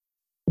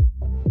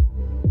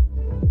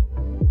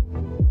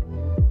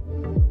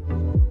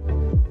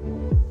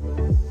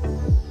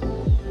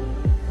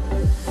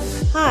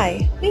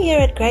Hi, we here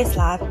at Grace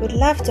Life would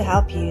love to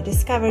help you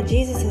discover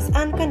Jesus'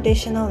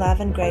 unconditional love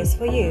and grace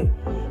for you.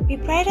 We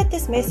pray that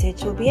this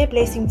message will be a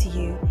blessing to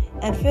you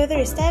and further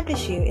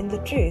establish you in the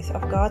truth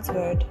of God's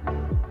Word.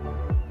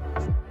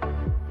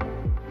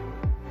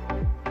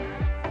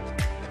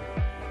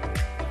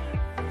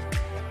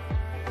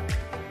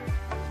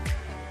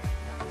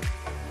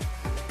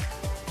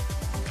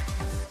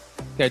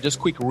 Okay, just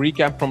quick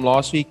recap from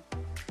last week.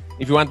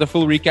 If you want the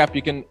full recap,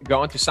 you can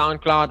go onto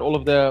SoundCloud. All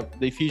of the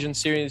Ephesians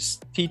series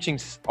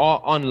teachings are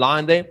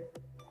online there.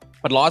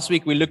 But last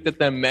week, we looked at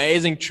the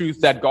amazing truth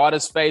that God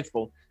is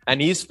faithful.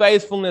 And His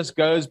faithfulness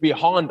goes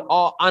beyond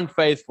our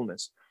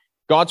unfaithfulness.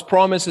 God's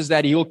promise is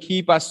that He'll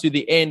keep us to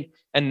the end.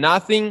 And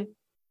nothing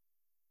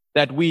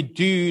that we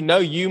do,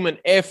 no human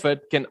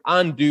effort can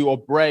undo or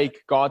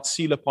break God's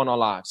seal upon our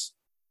lives.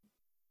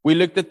 We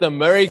looked at the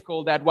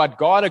miracle that what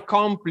God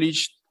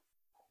accomplished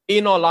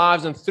in our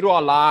lives and through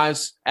our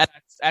lives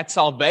at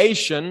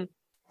salvation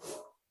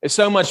is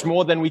so much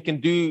more than we can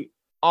do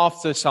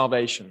after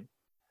salvation.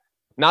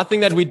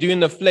 Nothing that we do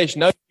in the flesh,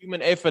 no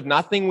human effort,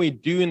 nothing we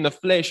do in the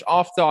flesh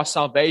after our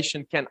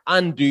salvation can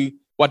undo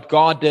what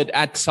God did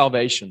at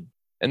salvation.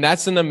 And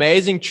that's an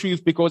amazing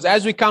truth, because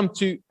as we come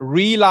to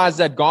realize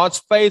that God's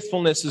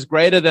faithfulness is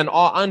greater than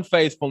our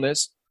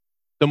unfaithfulness,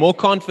 the more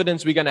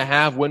confidence we're going to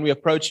have when we're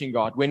approaching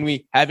God, when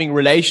we're having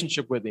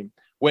relationship with Him,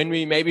 when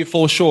we maybe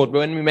fall short,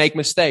 when we make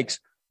mistakes,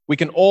 we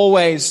can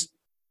always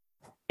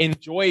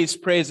enjoy His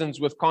presence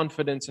with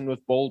confidence and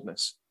with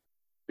boldness.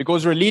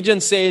 Because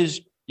religion says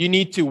you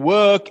need to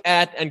work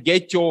at and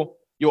get your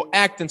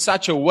act in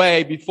such a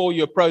way before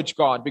you approach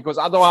God, because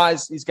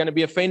otherwise He's going to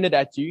be offended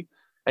at you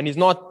and He's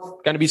not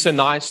going to be so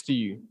nice to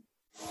you.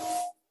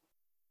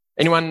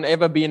 Anyone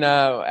ever been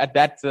at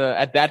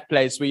that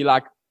place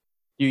where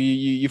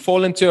you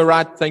fall into a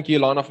rut? Thank you,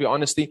 Lana, for your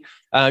honesty.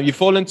 You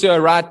fall into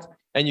a rut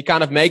and you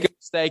kind of make a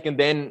mistake, and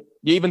then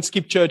you even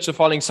skip church the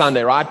following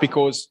Sunday, right?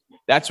 Because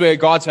that's where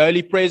God's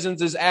holy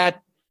presence is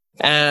at,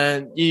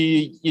 and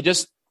you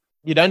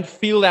don't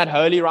feel that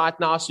holy right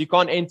now, so you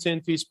can't enter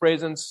into His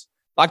presence,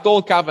 like the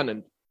old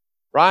covenant,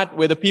 right?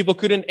 Where the people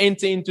couldn't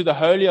enter into the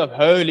Holy of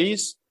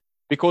Holies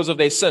because of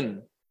their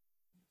sin.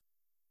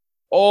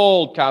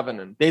 Old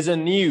covenant. There's a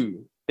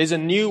new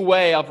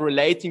way of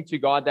relating to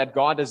God that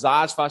God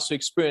desires for us to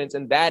experience,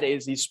 and that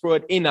is His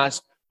Spirit in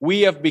us.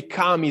 We have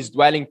become His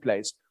dwelling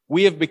place.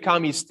 We have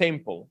become His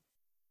temple.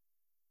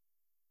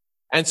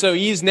 And so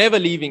He's never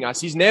leaving us.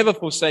 He's never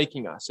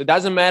forsaking us. It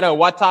doesn't matter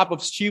what type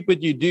of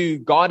stupid you do.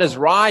 God is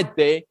right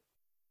there.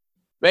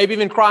 Maybe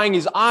even crying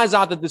His eyes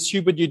out at the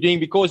stupid you're doing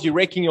because you're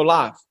wrecking your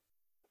life.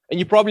 And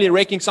you're probably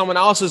wrecking someone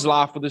else's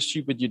life for the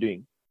stupid you're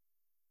doing.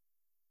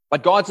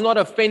 But God's not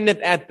offended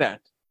at that,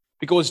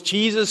 because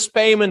Jesus'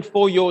 payment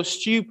for your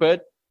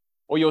stupid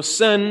or your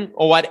sin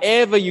or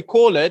whatever you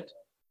call it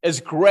is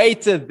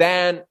greater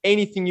than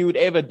anything you would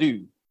ever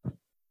do.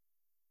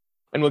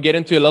 And we'll get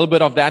into a little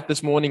bit of that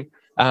this morning.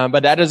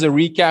 But that is a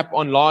recap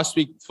on last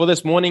week. For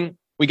this morning,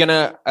 we're going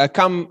to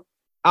come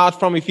out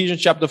from Ephesians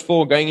chapter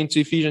 4, going into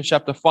Ephesians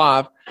chapter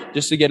 5,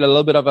 just to get a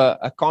little bit of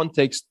a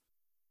context.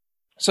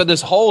 So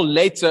this whole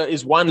letter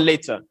is one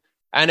letter.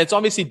 And it's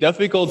obviously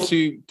difficult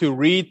to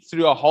read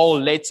through a whole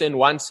letter in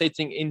one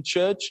setting in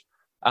church,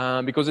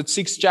 because it's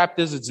 6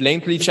 chapters, it's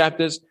lengthy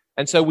chapters.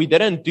 And so we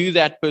didn't do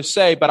that per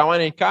se, but I want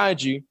to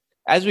encourage you,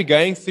 as we're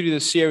going through the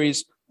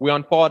series, we're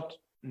on part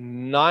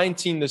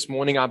 19 this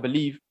morning, I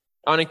believe.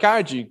 I want to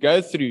encourage you,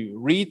 go through,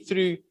 read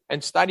through,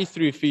 and study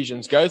through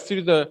Ephesians. Go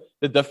through the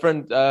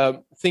different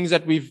things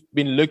that we've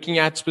been looking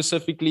at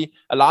specifically.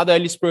 Allow the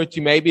Holy Spirit to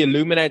maybe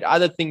illuminate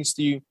other things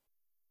to you.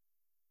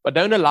 But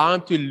don't allow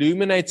Him to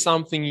illuminate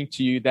something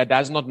into you that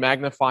does not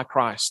magnify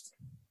Christ.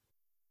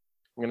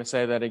 I'm going to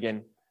say that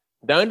again.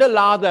 Don't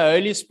allow the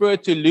Holy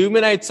Spirit to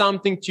illuminate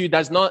something to you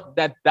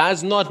that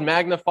does not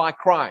magnify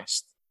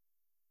Christ.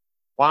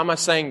 Why am I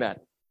saying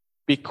that?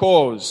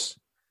 Because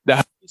the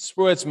Holy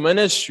Spirit's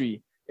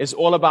ministry is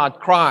all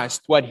about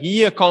Christ, what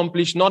He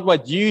accomplished, not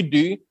what you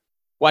do.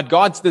 What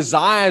God's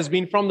desire has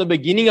been from the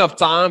beginning of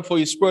time for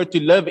His Spirit to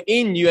live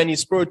in you and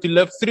His Spirit to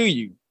live through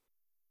you.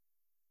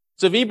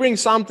 So if He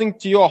brings something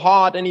to your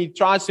heart and He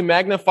tries to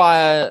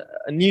magnify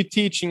a new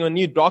teaching or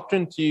new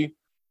doctrine to you,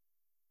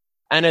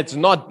 and it's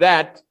not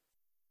that,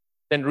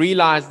 then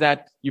realize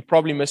that you're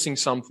probably missing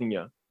something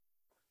here.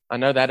 I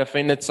know that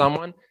offended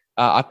someone.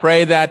 I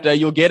pray that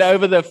you'll get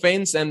over the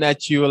offense and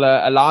that you'll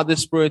allow the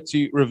Spirit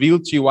to reveal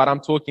to you what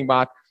I'm talking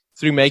about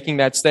through making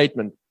that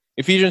statement.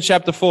 Ephesians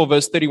chapter 4,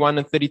 verse 31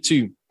 and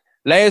 32.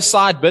 Lay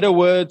aside bitter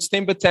words,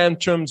 temper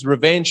tantrums,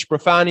 revenge,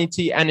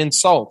 profanity, and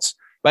insults,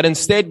 but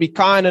instead be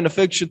kind and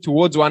affectionate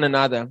towards one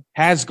another.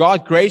 Has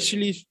God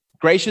graciously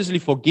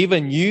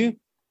forgiven you? ?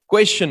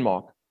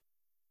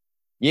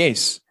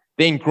 Yes.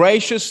 Then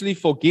graciously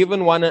give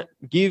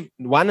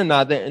one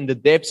another in the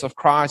depths of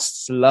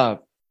Christ's love.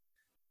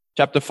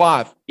 Chapter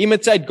 5.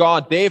 Imitate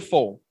God,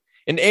 therefore,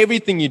 in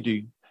everything you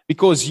do,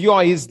 because you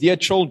are His dear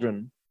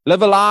children.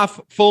 Live a life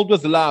filled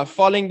with love,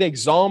 following the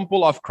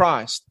example of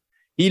Christ.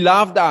 He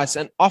loved us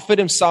and offered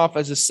Himself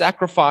as a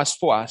sacrifice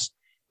for us,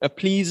 a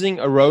pleasing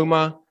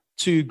aroma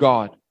to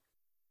God.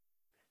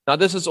 Now,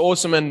 this is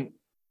awesome. And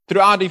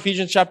throughout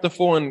Ephesians chapter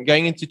 4 and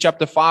going into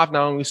chapter 5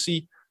 now, we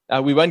see,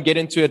 we won't get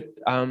into it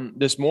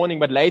this morning,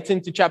 but later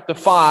into chapter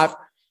 5,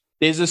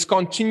 there's this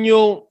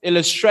continual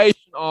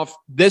illustration of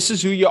this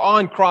is who you are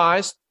in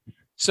Christ,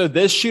 so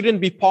this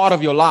shouldn't be part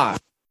of your life.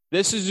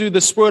 This is who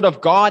the Spirit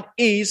of God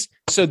is,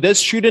 so this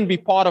shouldn't be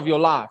part of your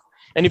life.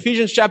 And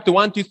Ephesians chapter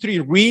 1 to 3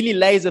 really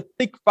lays a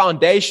thick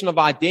foundation of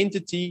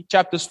identity.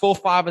 Chapters 4,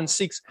 5, and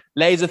 6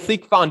 lays a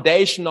thick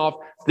foundation of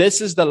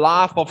this is the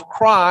life of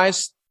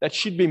Christ that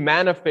should be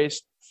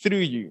manifest through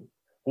you.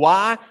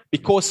 Why?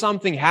 Because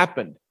something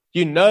happened.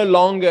 You're no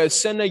longer a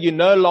sinner. You're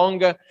no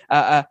longer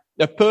a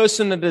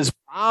person that is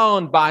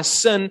bound by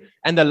sin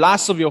and the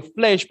lust of your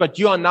flesh, but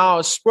you are now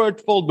a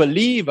Spirit-filled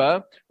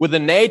believer with the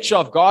nature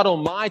of God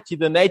Almighty,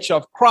 the nature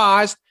of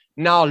Christ.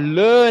 Now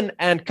learn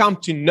and come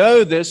to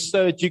know this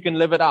so that you can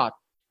live it out.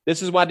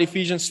 This is what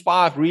Ephesians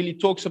 5 really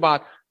talks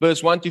about,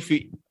 verse 1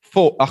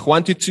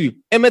 to 2.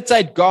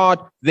 Imitate God,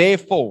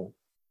 therefore,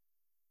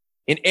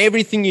 in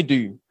everything you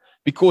do,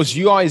 because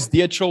you are His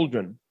dear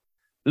children.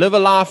 Live a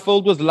life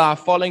filled with love,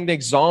 following the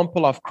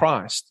example of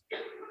Christ.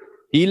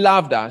 He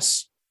loved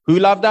us. Who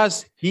loved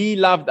us? He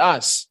loved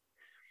us.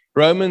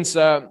 Romans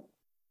 5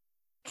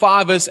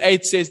 verse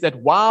 8 says that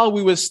while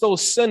we were still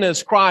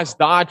sinners, Christ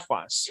died for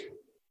us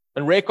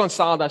and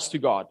reconciled us to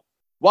God.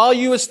 While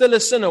you were still a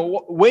sinner,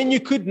 when you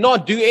could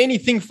not do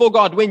anything for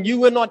God, when you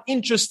were not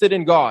interested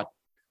in God,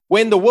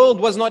 when the world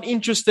was not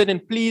interested in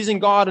pleasing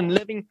God and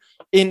living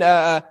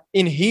in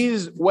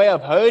His way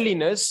of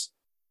holiness,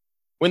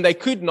 when they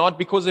could not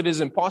because it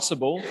is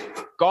impossible,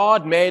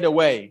 God made a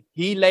way.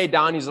 He laid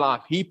down His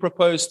life. He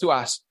proposed to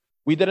us.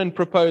 We didn't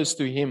propose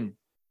to Him.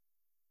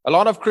 A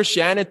lot of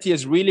Christianity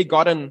has really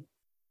gotten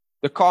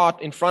the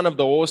cart in front of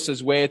the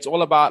horses, where it's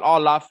all about our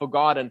love for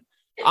God and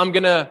I'm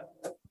going to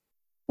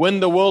win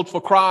the world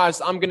for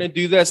Christ. I'm going to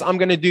do this. I'm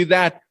going to do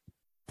that.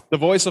 The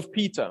voice of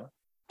Peter.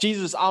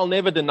 Jesus, I'll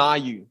never deny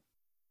you.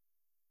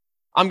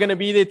 I'm going to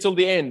be there till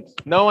the end.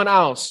 No one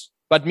else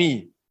but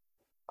me.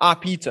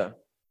 Peter.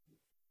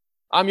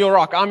 I'm your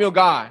rock. I'm your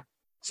guy.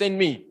 Send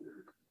me.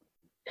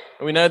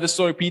 And we know the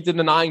story, Peter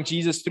denying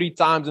Jesus 3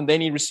 times, and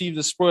then he receives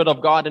the Spirit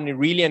of God and he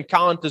really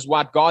encounters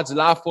what God's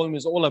love for him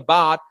is all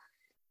about.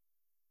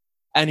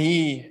 And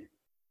he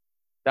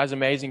does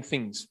amazing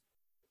things.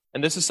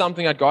 And this is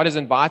something that God is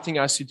inviting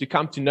us to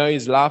come to know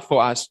His love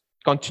for us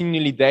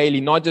continually, daily,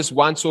 not just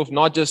once off,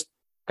 not just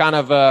kind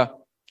of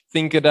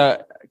think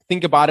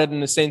about it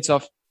in the sense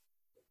of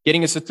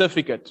getting a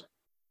certificate.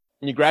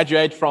 And you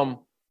graduate from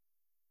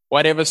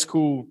whatever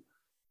school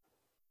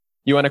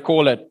you want to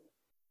call it,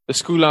 the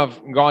school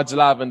of God's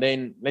love, and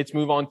then let's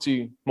move on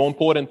to more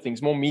important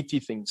things, more meaty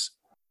things.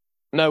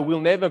 No,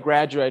 we'll never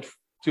graduate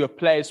to a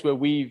place where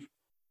we've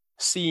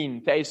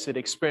seen, tasted,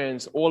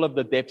 experienced all of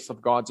the depths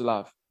of God's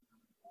love.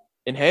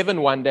 In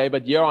heaven one day,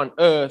 but here on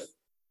earth,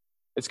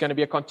 it's going to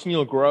be a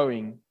continual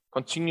growing,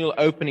 continual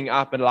opening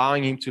up and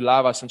allowing Him to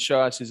love us and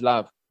show us His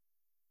love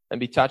and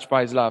be touched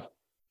by His love.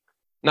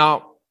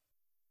 Now,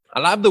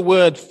 I love the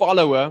word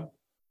follower.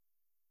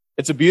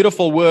 It's a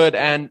beautiful word,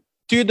 and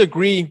to a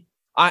degree,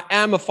 I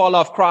am a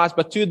follower of Christ,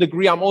 but to a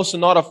degree, I'm also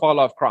not a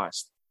follower of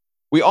Christ.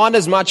 We aren't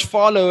as much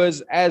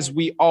followers as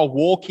we are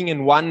walking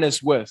in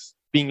oneness with,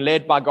 being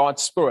led by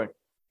God's Spirit.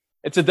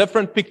 It's a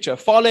different picture.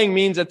 Following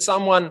means that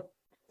someone,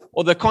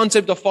 or the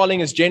concept of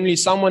following is generally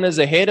someone is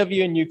ahead of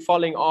you and you're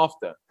following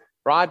after,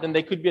 right? And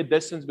there could be a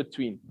distance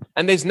between.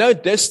 And there's no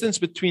distance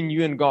between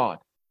you and God.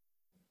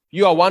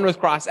 You are one with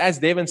Christ, as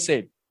Devin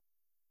said.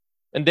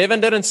 And Devin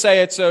didn't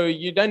say it, so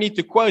you don't need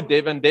to quote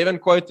Devin. Devin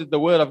quoted the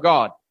word of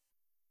God.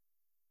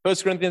 1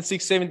 Corinthians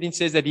 6:17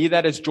 says that he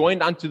that is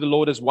joined unto the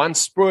Lord is one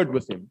spirit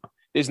with Him.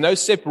 There's no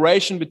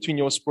separation between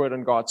your spirit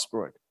and God's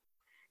Spirit.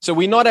 So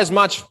we're not as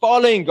much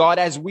following God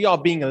as we are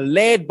being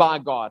led by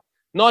God.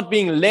 Not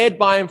being led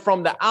by Him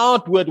from the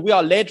outward, we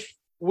are led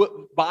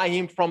by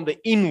Him from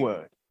the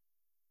inward.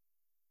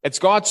 It's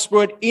God's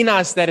Spirit in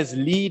us that is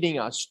leading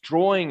us,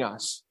 drawing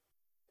us,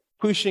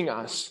 pushing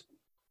us,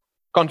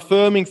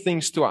 confirming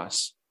things to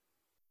us.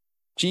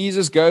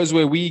 Jesus goes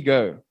where we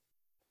go.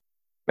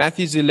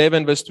 Matthew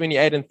 11, verse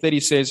 28 and 30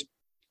 says,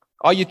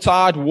 are you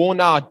tired, worn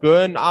out,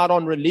 burned out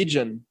on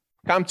religion?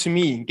 Come to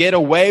me, get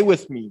away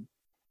with me,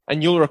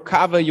 and you'll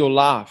recover your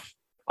life.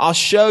 I'll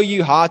show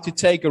you how to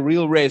take a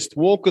real rest.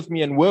 Walk with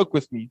me and work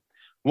with me.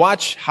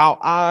 Watch how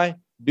I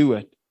do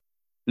it.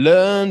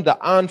 Learn the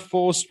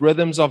unforced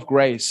rhythms of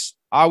grace.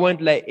 I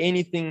won't lay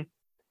anything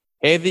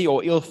heavy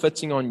or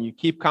ill-fitting on you.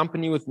 Keep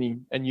company with me,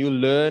 and you'll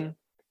learn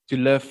to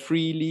live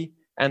freely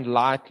and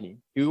lightly.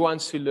 Who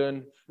wants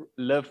to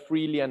live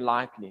freely and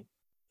lightly?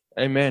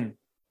 Amen.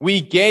 We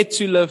get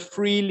to live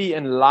freely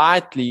and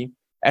lightly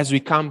as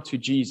we come to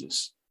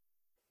Jesus.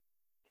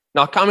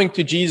 Now, coming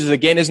to Jesus,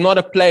 again, is not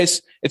a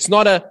place. It's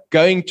not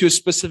going to a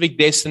specific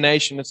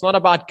destination. It's not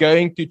about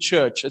going to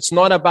church. It's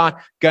not about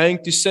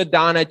going to sit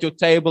down at your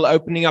table,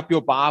 opening up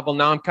your Bible.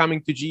 Now I'm coming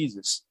to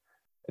Jesus.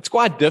 It's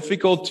quite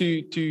difficult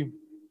to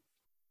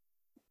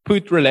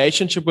put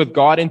relationship with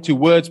God into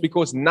words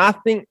because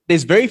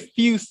there's very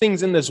few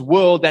things in this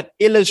world that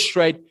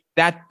illustrate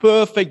that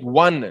perfect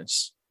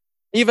oneness.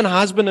 Even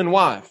husband and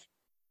wife.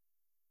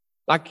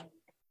 Like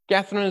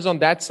Catherine is on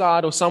that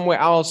side or somewhere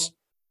else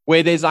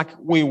where there's like,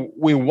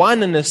 we're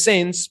one in a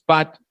sense,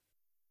 but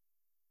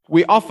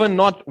we're often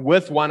not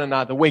with one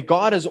another, where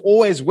God is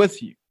always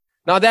with you.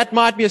 Now that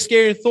might be a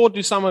scary thought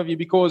to some of you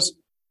because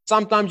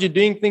sometimes you're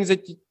doing things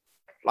that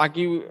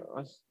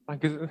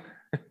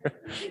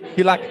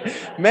you're like,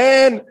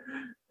 man,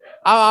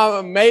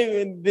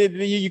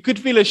 maybe you could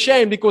feel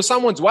ashamed because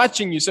someone's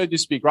watching you, so to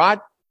speak, right?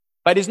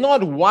 But He's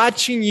not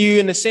watching you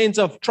in the sense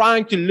of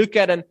trying to look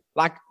at and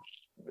like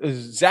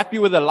zap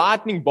you with a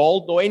lightning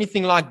bolt or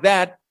anything like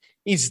that.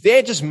 He's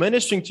there just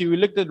ministering to you. We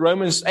looked at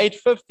Romans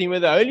 8:15, where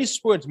the Holy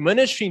Spirit's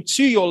ministering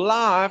to your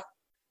life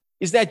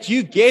is that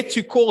you get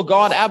to call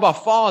God Abba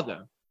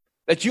Father,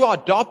 that you are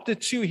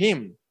adopted to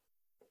Him.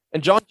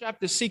 In John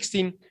chapter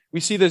 16, we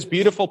see this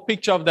beautiful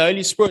picture of the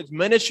Holy Spirit's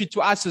ministry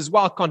to us as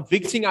well,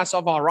 convicting us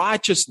of our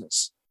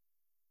righteousness.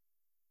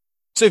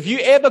 So if you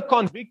ever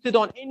convicted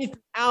on anything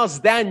else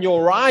than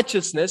your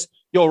righteousness,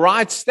 your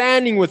right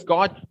standing with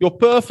God, your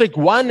perfect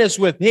oneness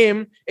with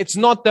Him, it's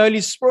not the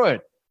Holy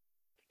Spirit.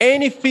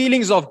 Any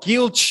feelings of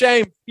guilt,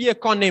 shame, fear,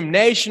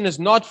 condemnation is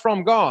not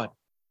from God.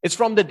 It's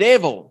from the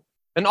devil.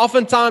 And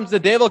oftentimes the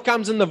devil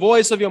comes in the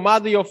voice of your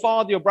mother, your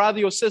father, your brother,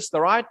 your sister,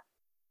 right?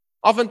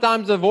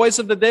 Oftentimes the voice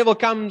of the devil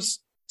comes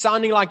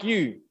sounding like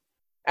you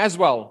as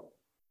well.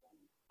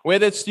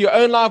 Whether it's to your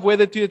own life,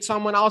 whether it's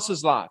someone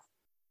else's life.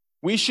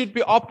 We should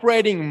be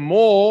operating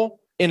more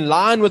in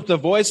line with the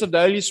voice of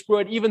the Holy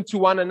Spirit, even to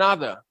one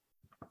another.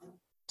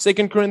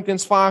 2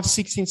 Corinthians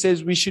 5:16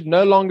 says we should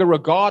no longer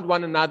regard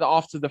one another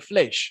after the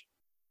flesh,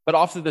 but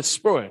after the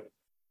Spirit.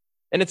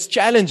 And it's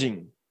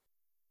challenging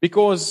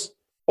because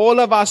all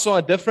of us are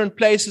at different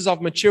places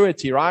of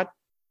maturity, right?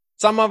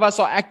 Some of us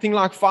are acting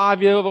like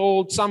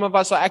 5-year-olds. Some of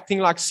us are acting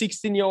like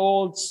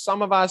 16-year-olds.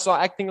 Some of us are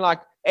acting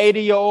like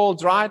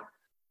 80-year-olds, right?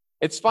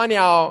 It's funny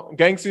how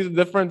going through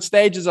the different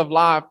stages of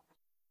life,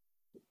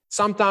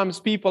 sometimes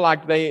people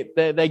like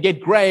they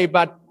get gray,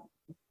 but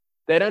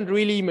they don't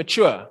really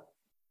mature.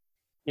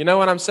 You know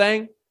what I'm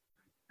saying?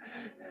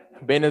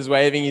 Ben is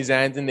waving his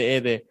hands in the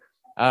air there.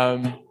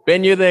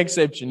 Ben, you're the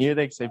exception. You're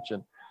the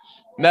exception.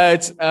 No,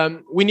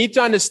 we need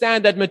to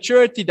understand that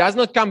maturity does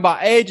not come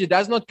by age. It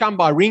does not come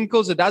by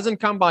wrinkles. It doesn't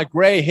come by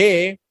gray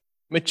hair.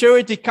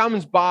 Maturity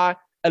comes by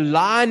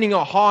aligning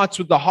our hearts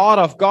with the heart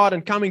of God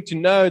and coming to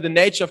know the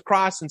nature of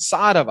Christ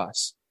inside of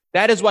us.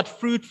 That is what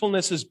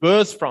fruitfulness is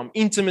birthed from,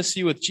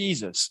 intimacy with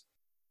Jesus.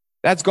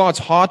 That's God's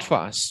heart for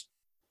us.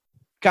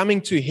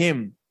 Coming to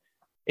Him,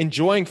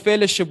 enjoying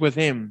fellowship with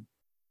Him,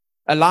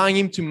 allowing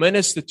Him to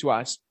minister to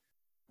us.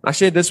 I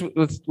shared this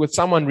with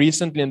someone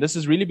recently, and this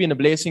has really been a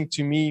blessing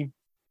to me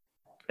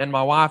and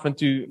my wife and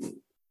to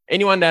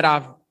anyone that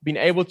I've been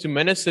able to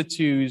minister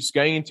to who's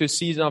going into a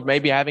season of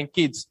maybe having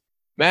kids.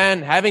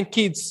 Man, having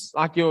kids,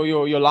 like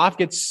your life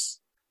gets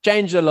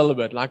changed a little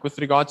bit, like with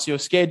regards to your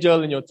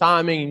schedule and your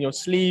timing and your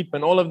sleep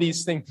and all of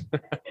these things.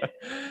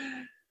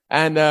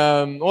 And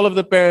all of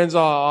the parents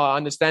are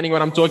understanding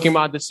what I'm talking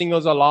about. The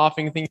singles are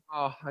laughing, thinking,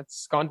 "Oh, it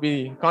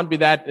can't be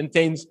that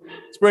intense."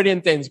 It's pretty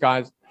intense,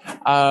 guys.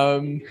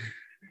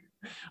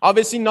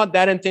 Obviously not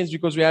that intense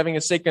because we're having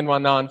a second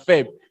one now in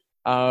Feb.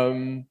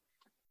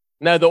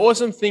 No, the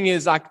awesome thing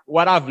is like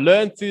what I've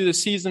learned through the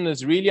season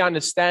is really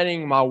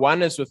understanding my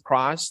oneness with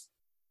Christ,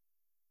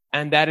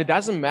 and that it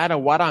doesn't matter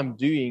what I'm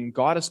doing.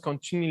 God is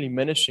continually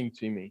ministering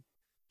to me,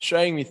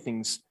 showing me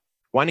things,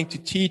 wanting to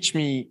teach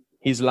me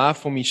His love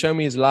for me, show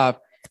me His love.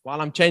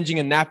 While I'm changing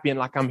a nappy and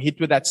like I'm hit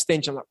with that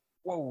stench, I'm like,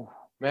 whoa,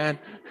 man.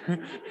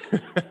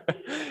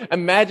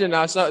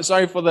 Imagine,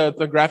 sorry for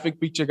the graphic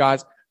picture,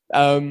 guys.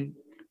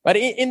 But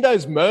in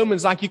those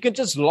moments, like you can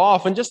just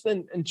laugh and just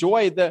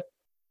enjoy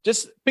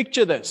just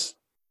picture this.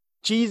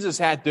 Jesus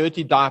had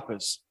dirty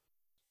diapers.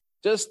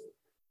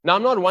 Now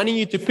I'm not wanting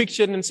you to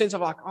picture it in the sense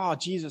of like, oh,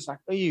 Jesus, like,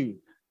 are you?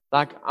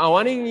 Like, I'm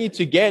wanting you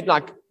to get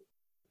like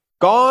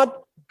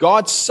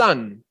God's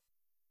Son,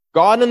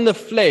 God in the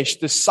flesh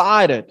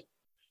decided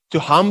to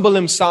humble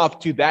Himself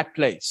to that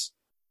place.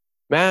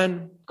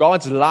 Man,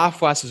 God's love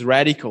for us is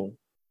radical.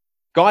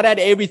 God had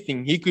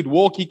everything. He could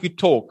walk, He could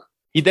talk.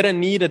 He didn't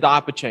need a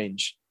diaper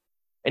change.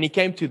 And He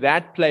came to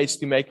that place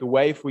to make a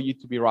way for you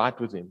to be right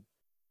with Him.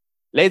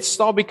 Let's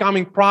stop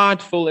becoming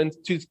prideful and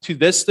to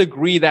this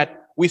degree that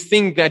we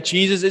think that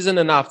Jesus isn't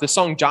enough. The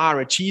song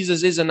Jireh,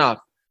 Jesus is enough.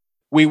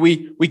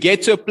 We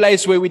get to a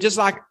place where we just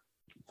like,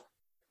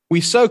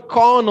 we're so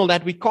carnal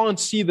that we can't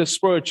see the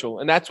spiritual.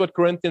 And that's what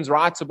Corinthians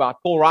writes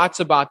about. Paul writes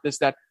about this,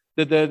 that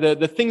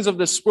the things of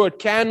the Spirit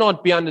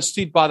cannot be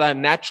understood by the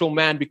natural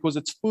man because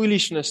it's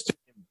foolishness to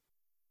him.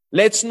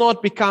 Let's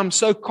not become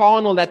so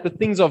carnal that the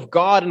things of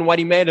God and what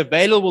He made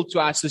available to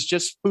us is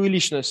just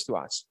foolishness to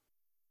us.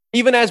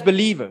 Even as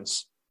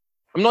believers.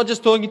 I'm not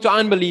just talking to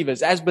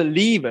unbelievers. As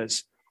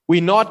believers,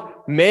 we're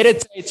not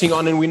meditating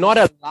on and we're not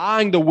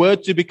allowing the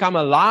Word to become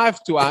alive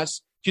to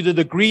us to the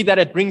degree that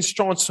it brings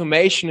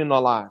transformation in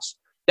our lives.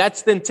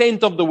 That's the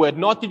intent of the word,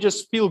 not to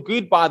just feel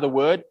good by the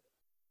word.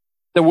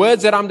 The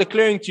words that I'm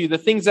declaring to you, the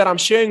things that I'm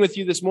sharing with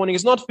you this morning,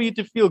 is not for you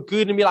to feel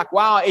good and be like,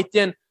 wow,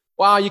 Etienne,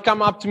 wow, you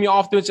come up to me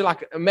afterwards, you're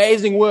like,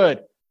 amazing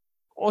word.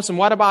 Awesome.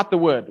 What about the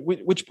word?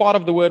 Which part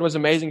of the word was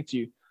amazing to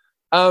you?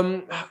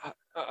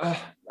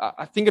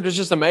 I think it was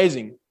just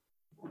amazing.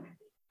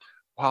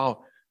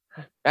 Wow,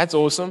 that's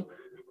awesome.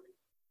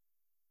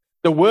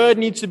 The word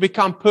needs to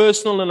become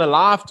personal and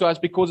alive to us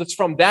because it's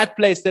from that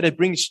place that it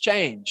brings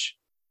change.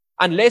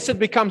 Unless it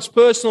becomes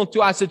personal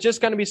to us, it's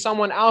just going to be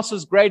someone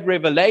else's great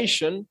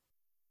revelation.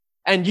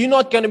 And you're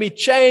not going to be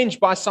changed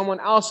by someone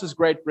else's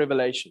great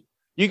revelation.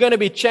 You're going to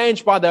be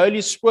changed by the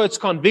Holy Spirit's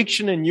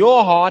conviction in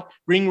your heart,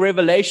 bring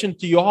revelation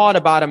to your heart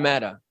about a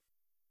matter.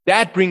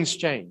 That brings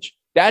change.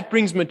 That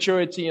brings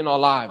maturity in our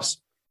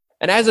lives.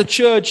 And as a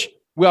church,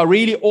 we are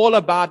really all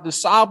about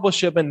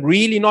discipleship and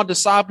really not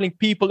discipling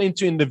people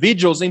into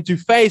individuals, into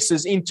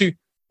faces, into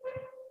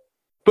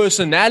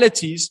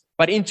personalities,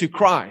 but into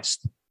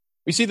Christ.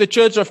 We see the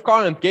church of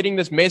Corinth getting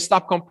this messed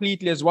up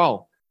completely as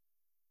well.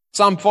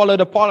 Some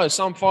followed Apollos,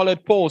 some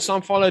followed Paul,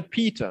 some followed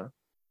Peter.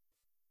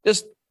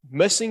 Just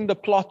missing the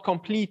plot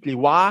completely.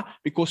 Why?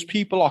 Because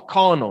people are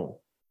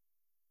carnal.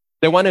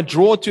 They want to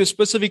draw to a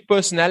specific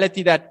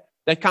personality that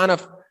kind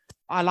of,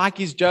 I like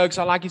his jokes,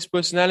 I like his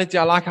personality,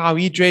 I like how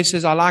he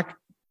dresses,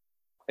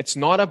 It's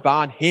not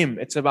about him,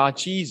 it's about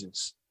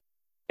Jesus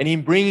and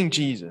him bringing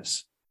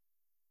Jesus.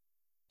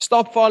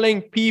 Stop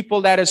following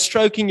people that are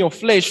stroking your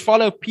flesh.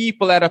 Follow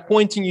people that are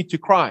pointing you to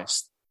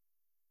Christ.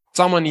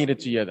 Someone needed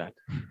to hear that.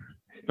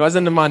 It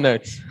wasn't in my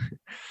notes.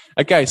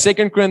 Okay,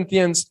 2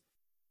 Corinthians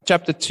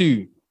chapter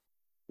 2.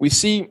 We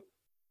see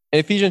in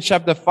Ephesians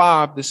chapter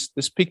 5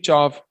 this picture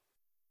of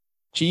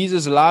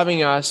Jesus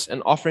loving us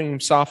and offering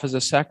himself as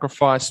a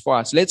sacrifice for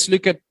us. Let's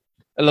look at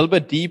a little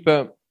bit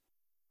deeper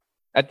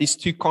at these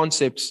two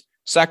concepts,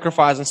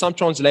 sacrifice. And some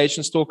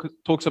translations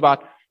talks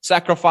about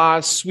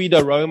sacrifice, sweet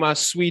aroma,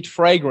 sweet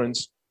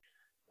fragrance.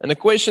 And the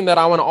question that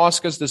I want to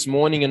ask us this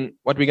morning and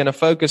what we're going to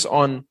focus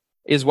on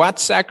is what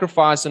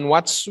sacrifice and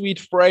what sweet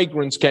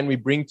fragrance can we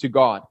bring to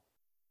God?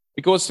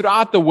 Because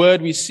throughout the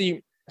word we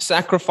see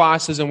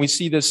sacrifices and we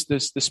see this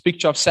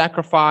picture of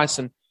sacrifice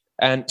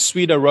and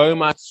sweet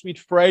aroma, sweet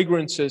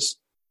fragrances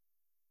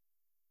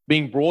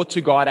being brought to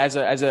God as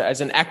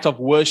an act of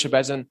worship,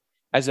 as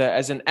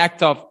an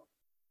act of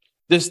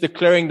this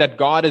declaring that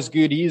God is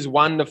good, he is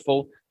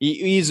wonderful,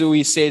 he is who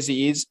he says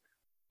he is.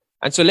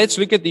 And so let's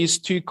look at these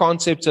two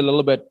concepts a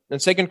little bit. In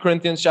 2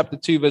 Corinthians chapter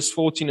 2, verse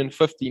 14 and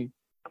 15.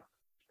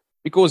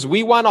 Because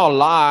we want our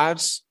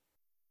lives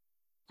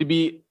to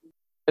be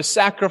a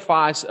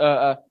sacrifice.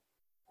 How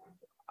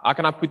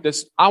can I put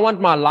this? I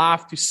want my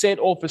life to set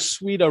off a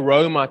sweet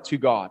aroma to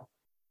God.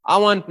 I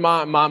want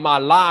my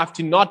life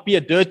to not be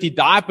a dirty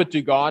diaper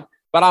to God,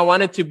 but I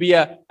want it to be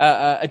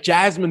a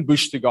jasmine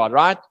bush to God,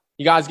 right?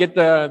 You guys get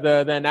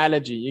the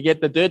analogy. You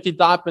get the dirty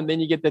diaper and then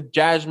you get the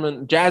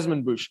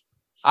jasmine bush.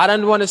 I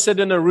don't want to sit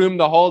in a room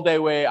the whole day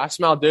where I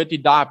smell dirty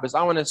diapers.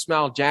 I want to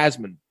smell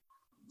jasmine.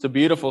 It's a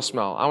beautiful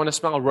smell. I want to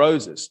smell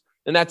roses.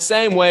 In that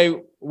same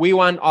way, we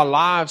want our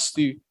lives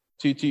to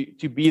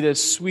be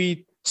this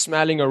sweet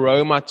smelling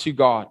aroma to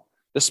God.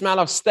 The smell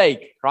of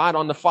steak, right,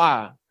 on the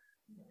fire.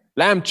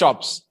 Lamb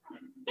chops.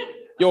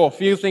 A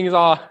few things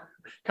are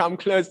come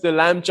close to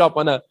lamb chop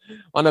on a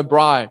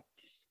braai.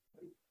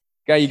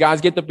 Okay, you guys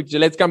get the picture.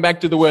 Let's come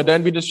back to the word.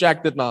 Don't be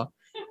distracted now.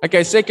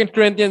 Okay, 2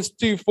 Corinthians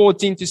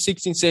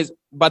 2:14-16 says,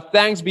 but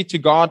thanks be to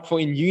God, for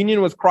in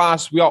union with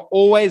Christ, we are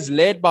always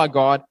led by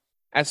God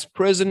as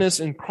prisoners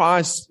in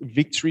Christ's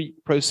victory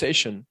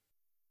procession.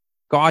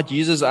 God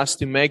uses us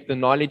to make the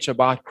knowledge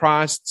about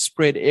Christ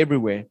spread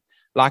everywhere,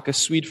 like a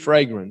sweet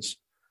fragrance.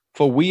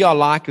 For we are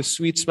like a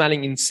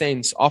sweet-smelling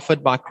incense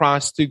offered by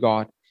Christ to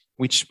God,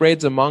 which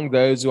spreads among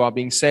those who are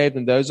being saved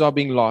and those who are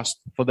being lost.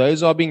 For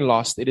those who are being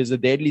lost, it is a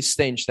deadly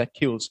stench that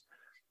kills.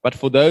 But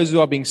for those who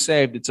are being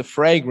saved, it's a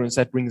fragrance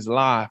that brings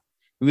life.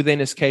 Who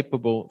then is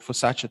capable for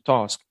such a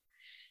task?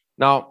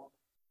 Now,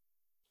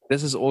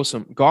 this is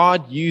awesome.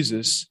 God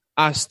uses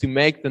us to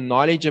make the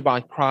knowledge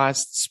about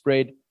Christ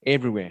spread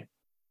everywhere,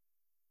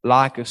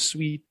 like a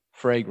sweet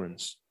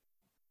fragrance.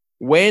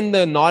 When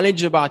the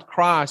knowledge about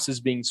Christ is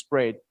being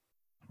spread,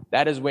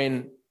 that is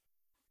when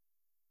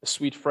the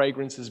sweet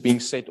fragrance is being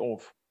set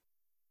off.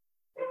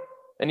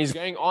 And he's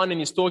going on and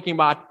he's talking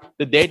about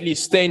the deadly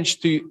stench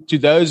to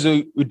those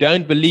who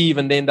don't believe,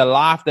 and then the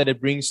life that it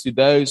brings to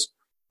those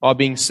who are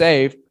being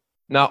saved.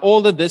 Now,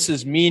 all that this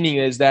is meaning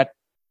is that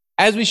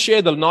as we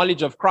share the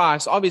knowledge of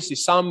Christ, obviously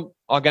some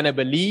are going to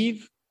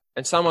believe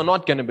and some are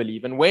not going to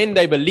believe. And when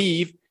they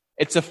believe,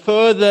 it's a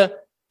further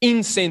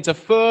incense, a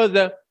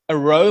further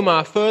aroma,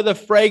 a further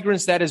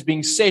fragrance that is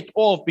being set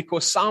off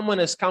because someone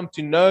has come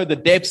to know the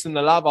depths and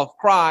the love of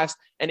Christ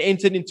and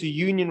entered into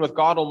union with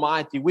God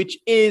Almighty, which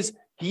is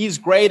his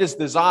greatest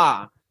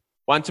desire.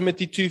 1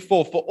 Timothy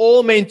 2:4, for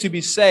all men to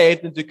be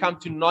saved and to come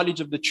to knowledge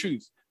of the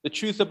truth. The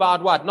truth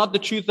about what? Not the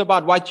truth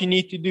about what you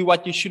need to do,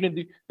 what you shouldn't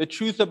do. The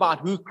truth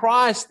about who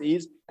Christ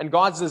is and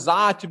God's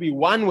desire to be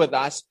one with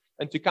us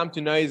and to come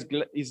to know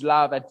his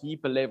love at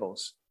deeper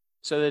levels.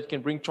 so that it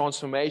can bring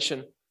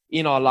transformation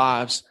in our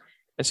lives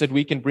and so that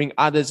we can bring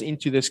others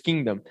into this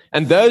kingdom.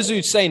 And those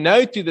who say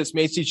no to this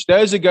message,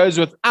 those who goes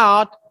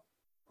without,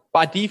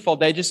 by default,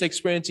 they're just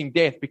experiencing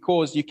death,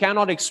 because you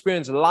cannot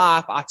experience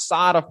life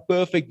outside of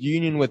perfect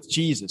union with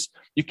Jesus.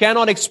 You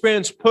cannot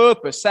experience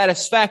purpose,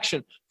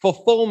 satisfaction,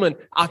 fulfillment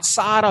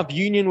outside of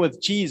union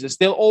with Jesus.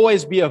 There'll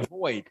always be a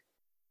void.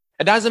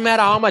 It doesn't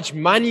matter how much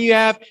money you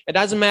have. It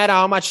doesn't matter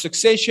how much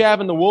success you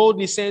have in the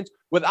worldly sense.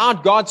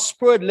 Without God's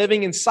Spirit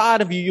living inside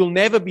of you, you'll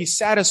never be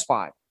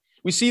satisfied.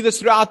 We see this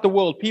throughout the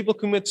world. People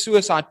commit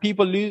suicide.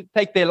 People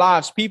take their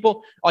lives.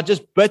 People are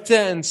just bitter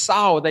and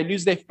sour. They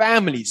lose their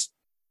families.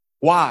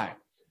 Why?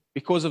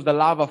 Because of the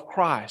love of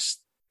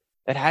Christ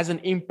that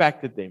hasn't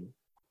impacted them.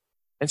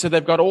 And so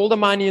they've got all the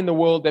money in the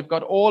world. They've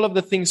got all of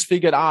the things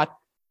figured out,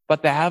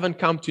 but they haven't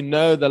come to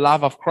know the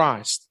love of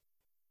Christ.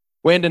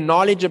 When the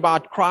knowledge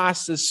about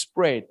Christ is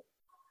spread,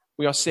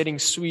 we are setting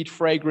sweet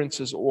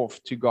fragrances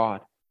off to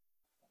God.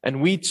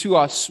 And we too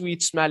are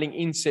sweet-smelling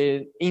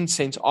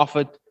incense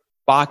offered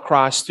by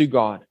Christ to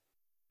God.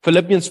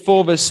 Philippians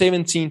 4 verse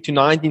 17 to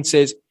 19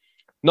 says,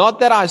 "Not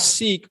that I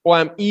seek or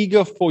am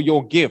eager for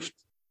your gift,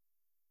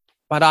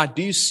 but I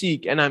do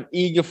seek and I'm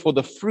eager for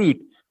the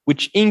fruit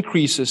which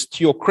increases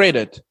to your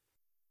credit,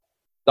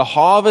 the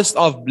harvest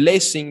of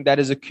blessing that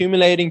is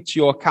accumulating to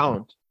your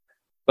account.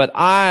 But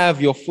I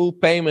have your full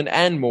payment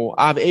and more.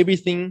 I have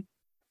everything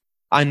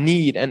I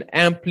need and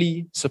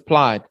amply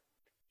supplied.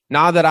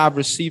 Now that I've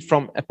received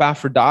from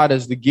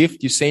Epaphroditus the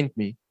gift you sent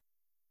me,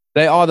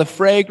 they are the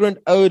fragrant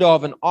odor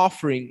of an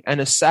offering and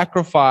a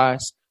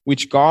sacrifice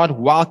which God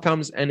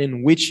welcomes and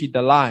in which He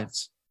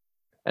delights.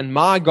 And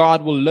my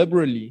God will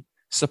liberally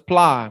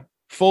supply,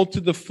 full to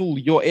the full,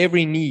 your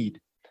every need,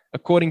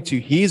 according to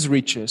His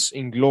riches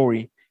in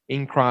glory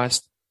in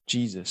Christ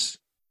Jesus."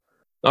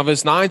 Now,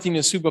 verse 19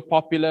 is super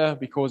popular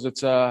because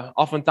it's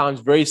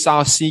oftentimes very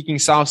self-seeking,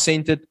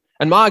 self-centered.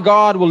 And my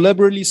God will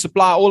liberally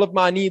supply all of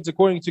my needs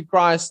according to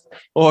Christ,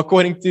 or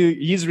according to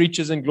His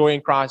riches and glory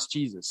in Christ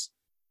Jesus.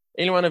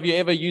 Anyone of you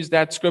ever used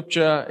that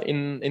scripture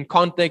in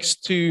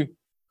context to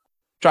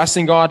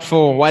trusting God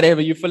for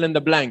whatever? You fill in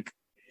the blank.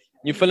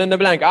 You fill in the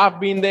blank. I've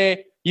been there.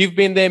 You've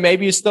been there.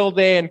 Maybe you're still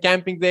there and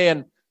camping there.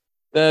 And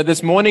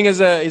this morning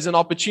is an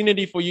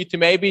opportunity for you to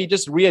maybe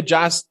just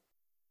readjust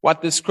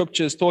what the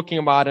scripture is talking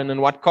about and in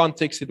what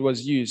context it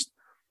was used.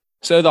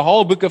 So the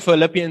whole book of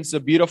Philippians is a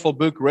beautiful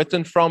book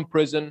written from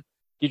prison.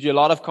 Gives you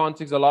a lot of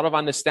context, a lot of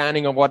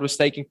understanding of what was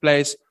taking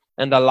place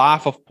and the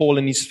life of Paul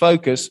and his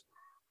focus.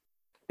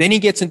 Then he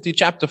gets into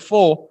chapter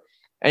 4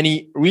 and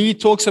he really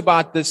talks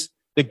about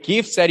the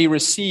gifts that he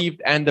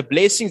received and the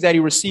blessings that he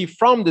received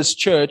from this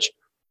church.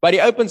 But he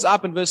opens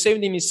up in verse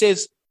 17, he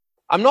says,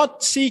 "I'm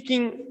not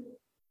seeking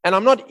and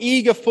I'm not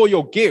eager for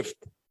your gift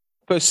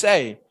per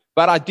se,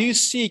 but I do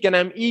seek and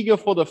I'm eager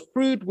for the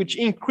fruit which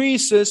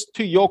increases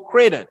to your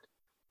credit."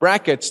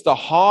 Brackets, the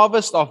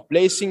harvest of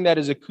blessing that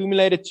is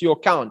accumulated to your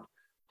account.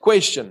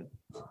 Question,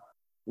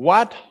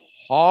 what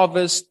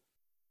harvest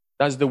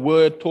does the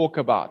word talk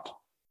about?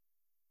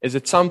 Is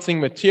it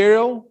something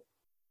material?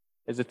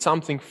 Is it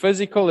something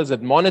physical? Is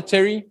it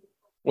monetary?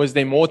 Or is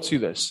there more to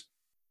this?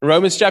 In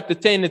Romans chapter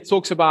 10, it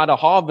talks about a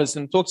harvest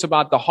and it talks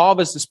about the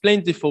harvest is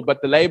plentiful,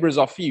 but the laborers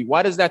are few.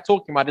 What is that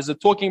talking about? Is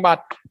it talking about,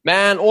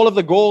 man, all of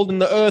the gold in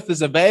the earth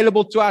is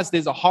available to us.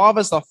 There's a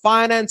harvest of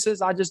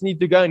finances. I just need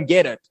to go and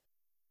get it.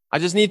 I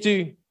just need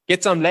to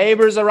get some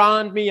laborers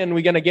around me and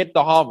we're going to get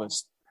the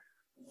harvest.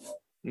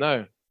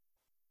 No.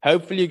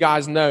 Hopefully you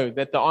guys know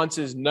that the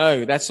answer is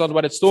no. That's not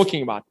what it's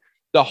talking about.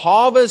 The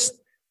harvest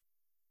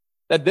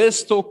that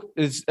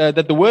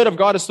that the word of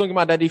God is talking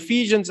about,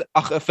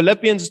 that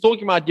Philippians is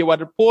talking about here,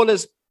 what Paul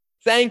is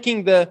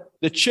thanking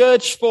the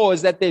church for,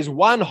 is that there's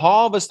one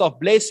harvest of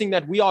blessing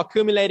that we are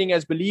accumulating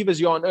as believers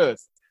here on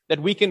earth,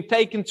 that we can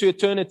take into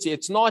eternity.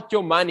 It's not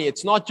your money,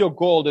 it's not your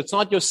gold, it's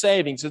not your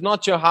savings, it's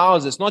not your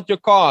houses, it's not your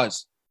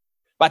cars,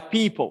 but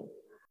people,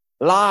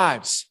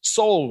 lives,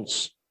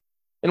 souls.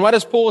 And what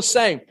is Paul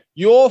saying?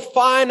 Your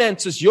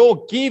finances,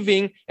 your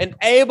giving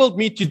enabled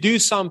me to do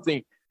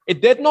something. It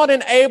did not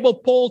enable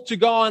Paul to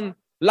go on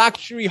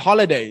luxury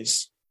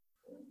holidays.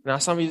 Now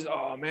somebody's,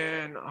 oh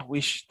man, I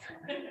wish.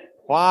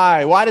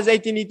 Why? Why does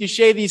AT need to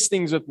share these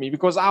things with me?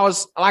 Because I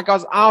was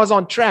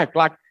on track.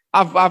 Like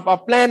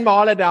I've planned my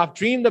holiday. I've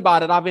dreamed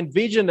about it. I've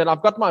envisioned it.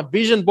 I've got my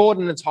vision board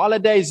and it's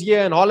holidays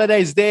here and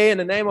holidays there in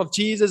the name of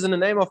Jesus, in the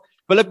name of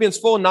Philippians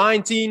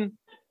 4:19.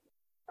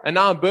 And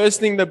now I'm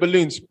bursting the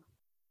balloons.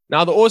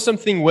 Now the awesome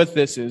thing with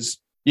this is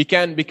you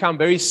can become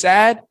very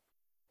sad,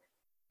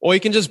 or you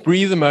can just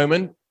breathe a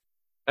moment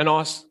and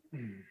ask,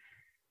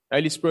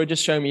 Holy Spirit,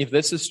 just show me if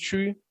this is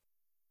true,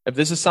 if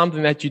this is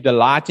something that you're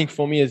delighting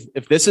for me,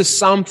 if this is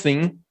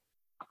something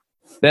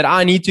that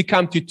I need to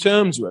come to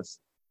terms with.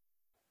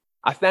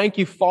 I thank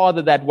you,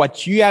 Father, that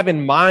what you have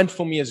in mind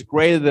for me is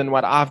greater than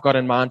what I've got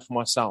in mind for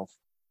myself.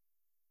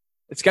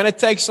 It's going to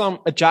take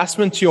some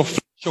adjustment to your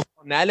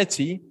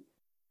carnality,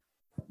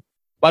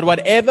 but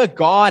whatever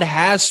God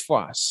has for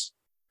us,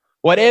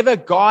 whatever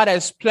God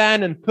has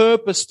planned and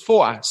purposed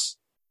for us,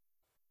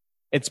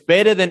 It's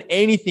better than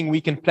anything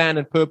we can plan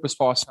and purpose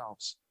for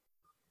ourselves.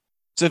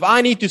 So if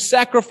I need to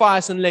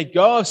sacrifice and let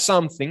go of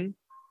something,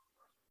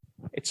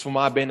 it's for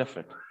my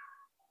benefit.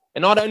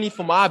 And not only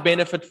for my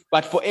benefit,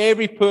 but for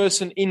every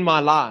person in my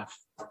life.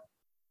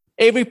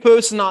 Every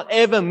person I'll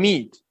ever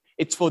meet,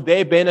 it's for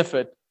their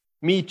benefit.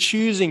 Me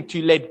choosing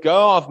to let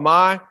go of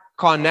my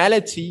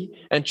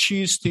carnality and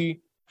choose to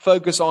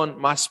focus on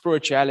my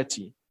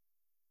spirituality.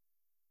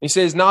 He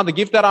says, now the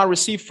gift that I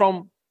received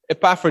from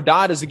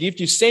Epaphroditus, the gift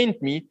you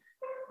sent me,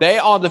 they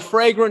are the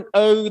fragrant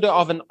odor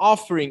of an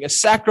offering, a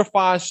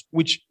sacrifice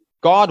which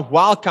God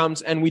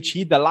welcomes and which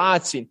He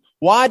delights in.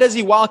 Why does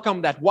He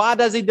welcome that? Why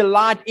does He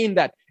delight in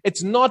that?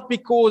 It's not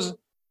because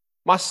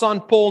my son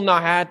Paul now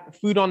had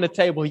food on the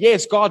table.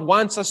 Yes, God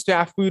wants us to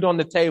have food on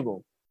the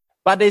table.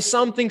 But there's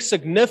something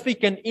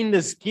significant in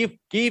this gift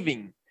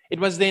giving. It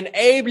was the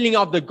enabling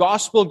of the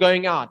gospel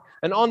going out.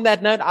 And on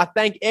that note, I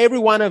thank every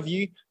one of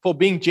you for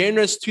being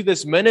generous to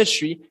this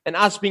ministry and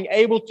us being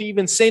able to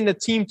even send a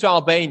team to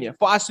Albania,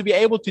 for us to be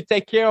able to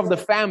take care of the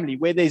family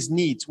where there's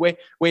needs, where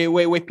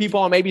people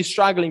are maybe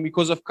struggling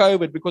because of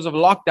COVID, because of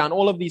lockdown,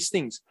 all of these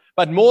things.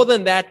 But more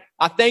than that,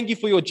 I thank you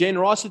for your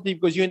generosity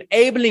because you're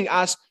enabling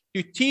us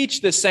to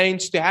teach the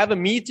saints to have a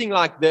meeting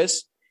like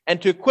this and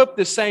to equip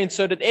the saints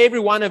so that every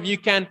one of you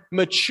can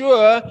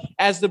mature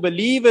as the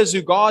believers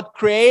who God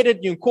created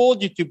you and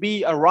called you to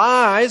be.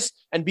 Arise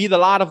and be the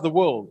light of the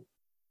world.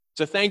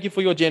 So thank you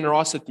for your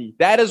generosity.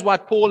 That is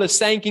what Paul is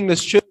thanking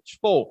this church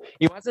for.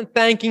 He wasn't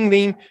thanking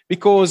them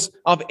because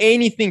of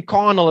anything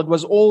carnal. It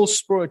was all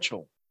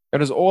spiritual. It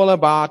was all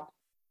about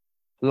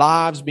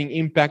lives being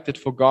impacted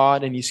for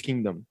God and His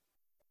kingdom.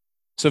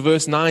 So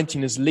verse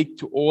 19 is linked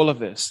to all of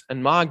this.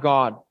 And my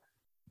God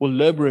will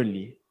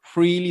liberally,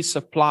 freely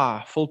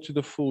supply, full to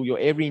the full, your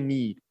every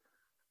need,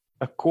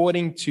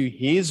 according to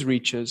His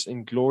riches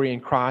in glory in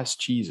Christ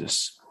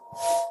Jesus.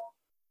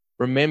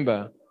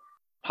 Remember,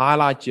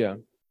 highlight here,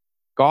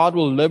 God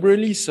will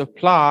liberally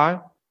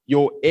supply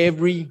your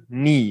every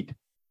need.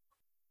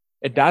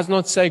 It does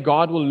not say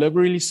God will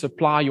liberally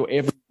supply your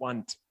every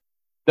want.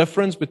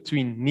 Difference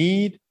between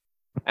need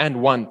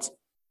and want.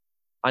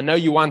 I know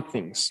you want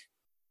things.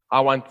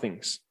 I want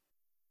things.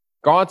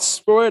 God's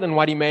Spirit and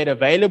what He made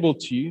available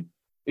to you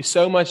is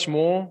so much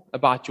more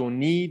about your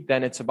need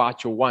than it's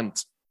about your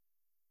want.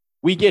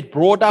 We get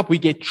brought up, we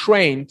get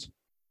trained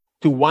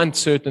to want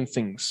certain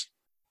things.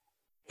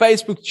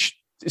 Facebook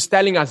is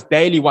telling us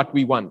daily what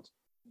we want.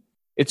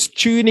 It's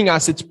tuning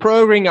us, it's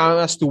programming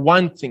us to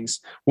want things,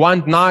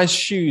 want nice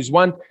shoes,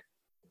 want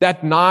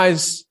that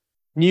nice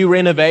new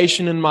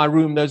renovation in my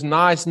room, those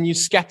nice new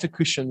scatter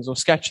cushions or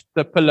scatter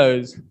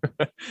pillows.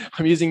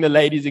 I'm using the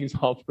ladies'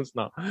 examples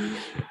now.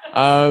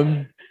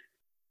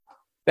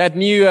 That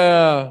new,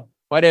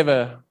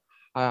 whatever.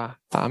 I'm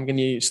going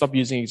to stop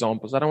using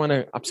examples. I don't want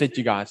to upset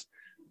you guys.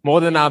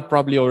 More than I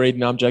probably already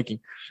know. I'm joking.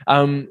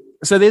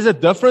 So there's a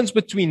difference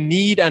between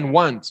need and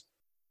want.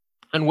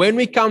 And when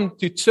we come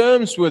to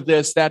terms with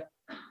this, that,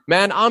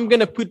 man, I'm going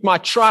to put my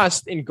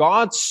trust in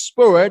God's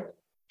Spirit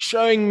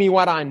showing me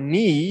what I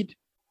need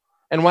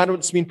and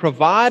what's been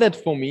provided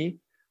for me,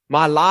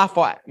 my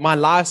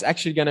life's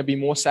actually going to be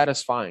more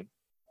satisfying.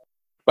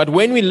 But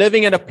when we're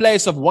living at a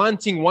place of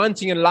wanting,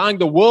 and allowing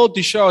the world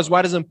to show us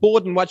what is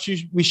important, what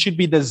we should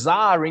be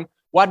desiring,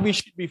 what we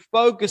should be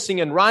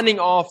focusing and running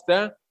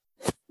after,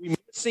 we're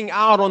missing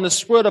out on the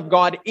Spirit of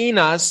God in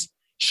us,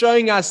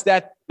 showing us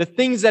that the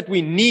things that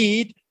we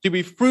need to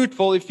be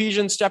fruitful,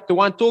 Ephesians chapter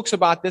 1 talks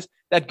about this,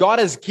 that God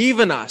has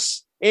given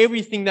us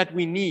everything that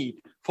we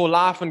need for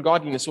life and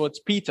godliness. So it's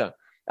Peter.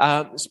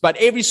 But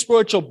every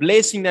spiritual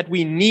blessing that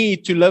we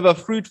need to live a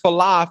fruitful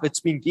life, it's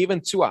been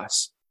given to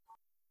us.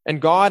 And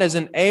God has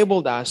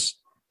enabled us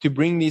to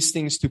bring these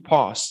things to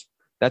pass.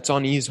 That's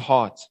on His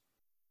heart.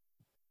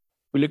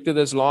 We looked at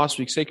this last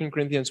week, 2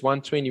 Corinthians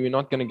 1:20. We're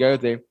not going to go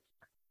there.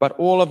 But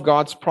all of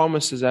God's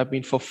promises have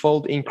been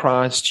fulfilled in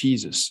Christ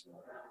Jesus.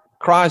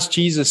 Christ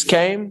Jesus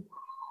came,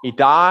 He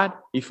died,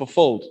 He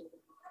fulfilled.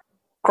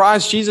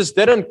 Christ Jesus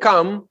didn't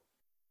come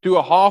to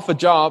a half a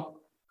job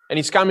and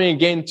He's coming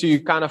again to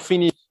kind of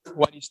finish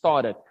what He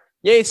started.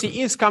 Yes,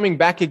 He is coming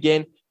back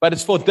again, but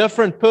it's for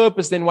different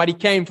purpose than what He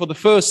came for the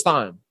first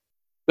time.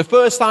 The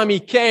first time He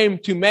came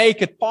to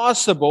make it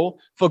possible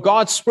for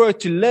God's Spirit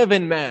to live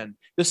in man.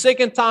 The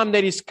second time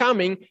that He's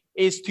coming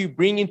is to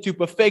bring into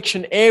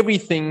perfection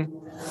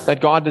everything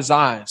that God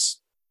desires.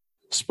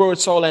 Spirit,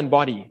 soul, and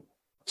body.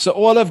 So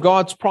all of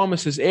God's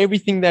promises,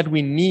 everything that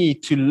we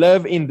need to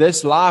live in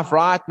this life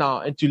right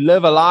now and to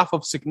live a life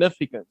of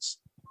significance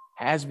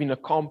has been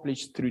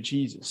accomplished through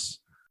Jesus.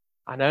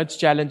 I know it's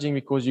challenging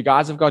because you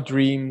guys have got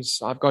dreams,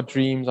 I've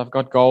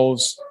got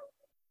goals,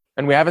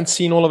 and we haven't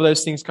seen all of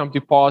those things come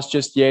to pass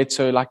just yet.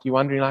 So like you're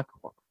wondering, like,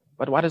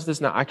 but what does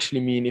this now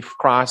actually mean if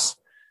Christ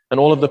and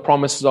all of the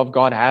promises of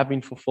God have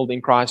been fulfilled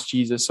in Christ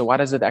Jesus? So what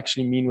does it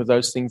actually mean with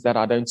those things that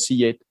I don't see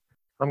yet?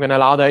 I'm going to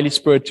allow the Holy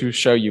Spirit to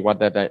show you what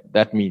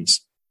that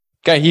means.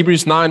 Okay,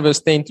 Hebrews 9, verse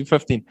 10 to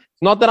 15.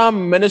 It's not that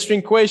I'm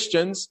ministering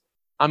questions.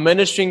 I'm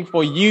ministering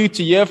for you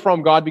to hear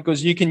from God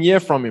because you can hear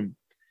from Him.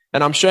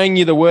 And I'm showing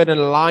you the word and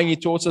allowing you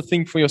to also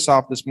think for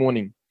yourself this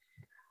morning.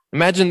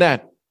 Imagine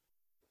that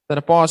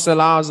a pastor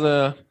allows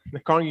the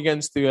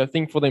congregants to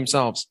think for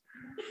themselves.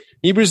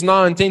 Hebrews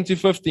 9, 10 to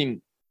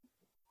 15.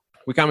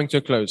 We're coming to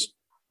a close.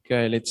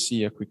 Okay, let's see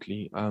here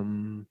quickly.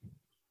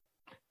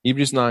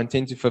 Hebrews 9,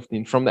 10 to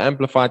 15 from the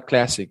Amplified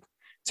Classic.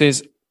 It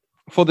says,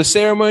 for the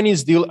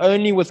ceremonies deal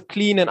only with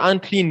clean and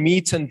unclean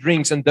meats and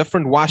drinks and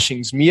different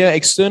washings, mere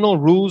external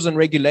rules and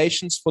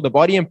regulations for the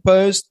body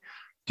imposed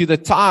to the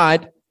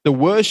tide, the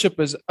worship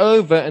is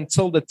over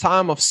until the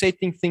time of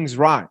setting things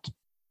right,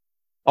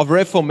 of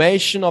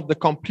reformation of the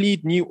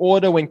complete new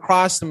order when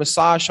Christ the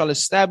Messiah shall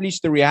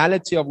establish the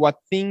reality of what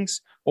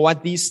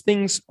these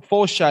things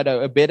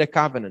foreshadow a better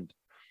covenant.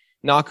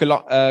 Now,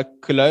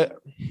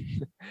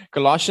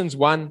 Colossians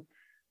 1,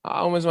 I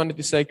almost wanted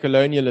to say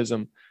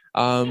colonialism.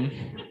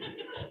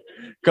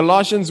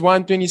 Colossians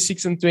 1,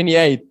 26 and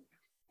 28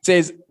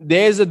 says,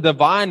 there's a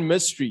divine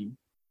mystery.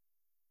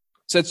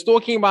 So it's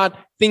talking about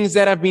things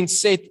that have been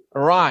set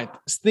right,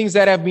 things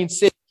that have been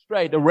set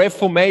straight, a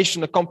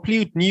reformation, a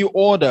complete new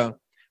order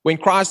when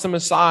Christ the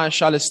Messiah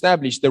shall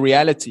establish the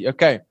reality.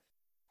 Okay,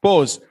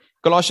 pause.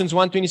 Colossians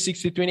 1,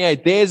 26 to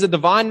 28. There's a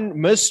divine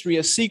mystery,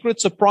 a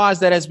secret surprise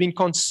that has been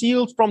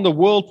concealed from the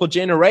world for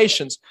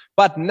generations,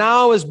 but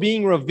now is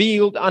being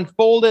revealed,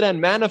 unfolded,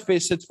 and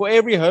manifested for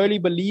every holy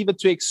believer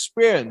to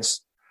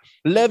experience.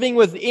 Living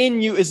within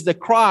you is the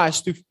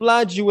Christ who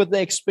floods you with the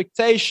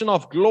expectation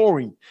of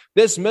glory.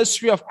 This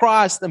mystery of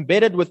Christ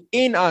embedded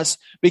within us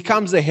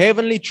becomes the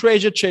heavenly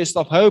treasure chest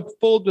of hope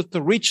filled with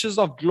the riches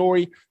of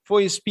glory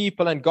for his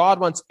people. And God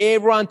wants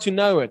everyone to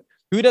know it.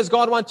 Who does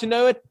God want to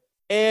know it?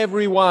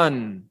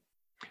 Everyone.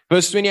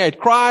 Verse 28,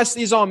 Christ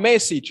is our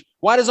message.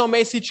 What is our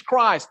message?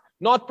 Christ.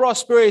 Not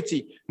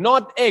prosperity,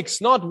 not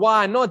X, not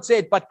Y, not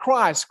Z, but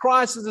Christ.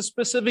 Christ is a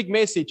specific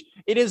message.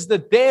 It is the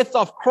death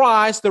of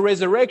Christ, the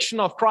resurrection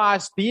of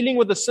Christ, dealing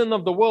with the sin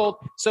of the world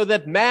so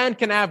that man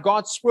can have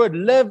God's Spirit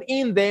live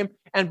in them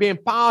and be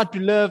empowered to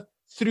live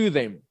through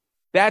them.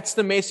 That's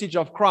the message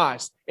of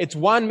Christ. It's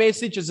one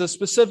message, it's a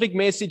specific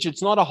message.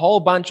 It's not a whole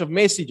bunch of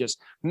messages.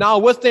 Now,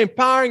 with the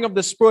empowering of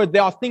the Spirit,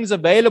 there are things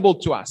available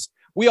to us.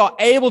 We are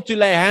able to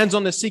lay hands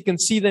on the sick and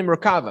see them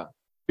recover.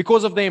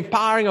 Because of the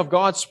empowering of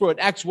God's Spirit.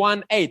 Acts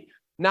 1:8.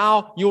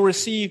 Now you'll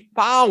receive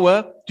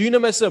power,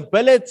 dunamis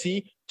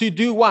ability to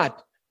do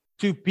what?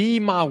 To be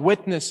my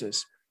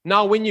witnesses.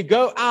 Now when you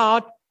go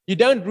out, you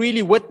don't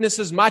really witness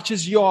as much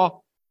as you are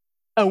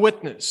a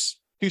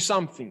witness to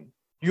something.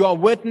 You are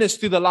witness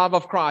to the love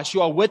of Christ.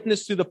 You are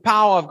witness to the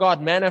power of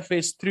God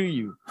manifest through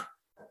you.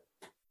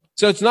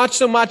 So it's not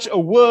so much a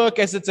work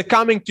as it's a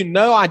coming to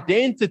know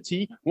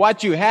identity,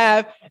 what you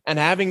have, and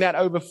having that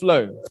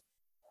overflow.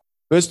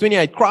 Verse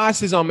 28,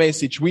 Christ is our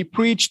message. We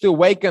preach to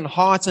awaken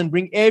hearts and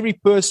bring every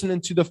person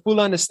into the full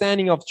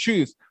understanding of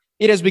truth.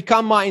 It has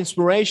become my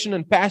inspiration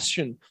and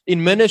passion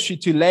in ministry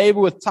to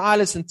labor with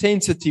tireless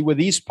intensity with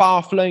His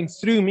power flowing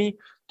through me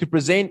to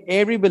present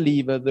every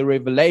believer the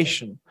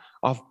revelation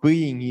of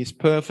being His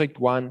perfect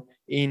one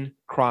in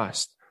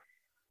Christ.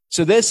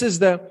 So this is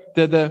the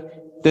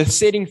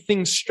setting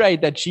things straight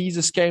that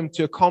Jesus came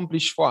to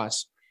accomplish for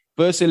us.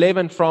 Verse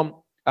 11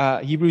 from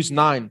Hebrews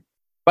 9.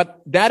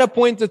 But that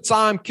appointed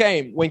time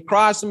came when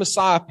Christ the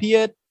Messiah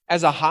appeared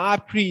as a high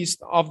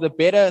priest of the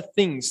better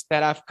things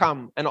that have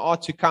come and are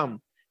to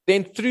come.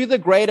 Then through the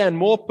greater and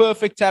more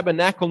perfect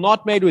tabernacle,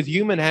 not made with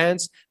human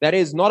hands, that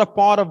is not a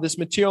part of this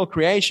material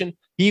creation,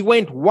 He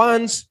went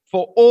once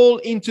for all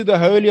into the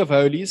Holy of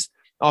Holies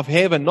of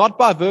heaven, not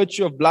by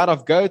virtue of blood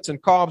of goats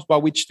and calves by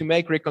which to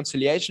make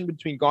reconciliation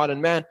between God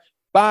and man,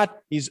 but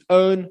His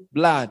own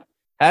blood,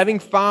 having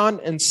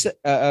found and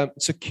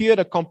secured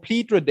a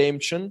complete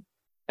redemption,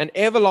 an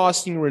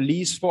everlasting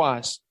release for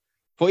us.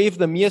 For if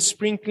the mere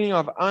sprinkling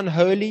of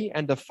unholy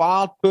and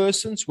defiled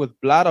persons with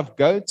blood of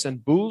goats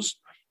and bulls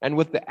and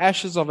with the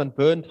ashes of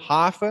unburned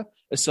heifer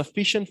is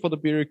sufficient for the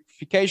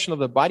purification of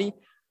the body,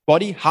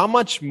 how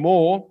much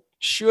more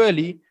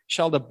surely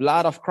shall the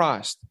blood of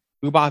Christ,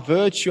 who by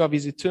virtue of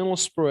His eternal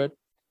Spirit,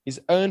 His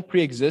own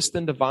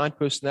pre-existent divine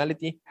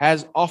personality,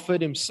 has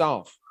offered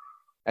Himself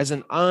as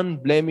an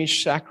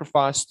unblemished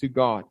sacrifice to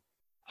God.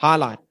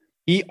 Highlight.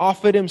 He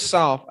offered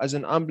Himself as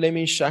an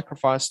unblemished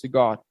sacrifice to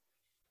God.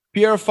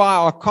 Purify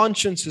our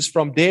consciences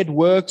from dead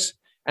works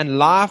and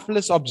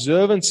lifeless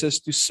observances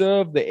to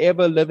serve the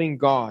ever-living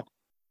God.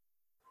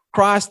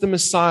 Christ the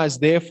Messiah is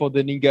therefore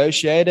the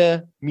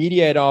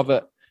mediator of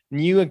a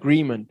new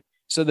agreement,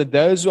 so that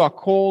those who are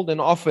called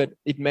and offered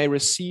it may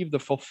receive the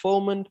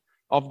fulfillment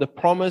of the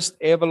promised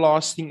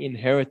everlasting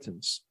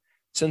inheritance,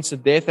 since the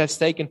death has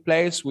taken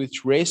place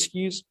which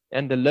rescues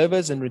and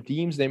delivers and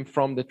redeems them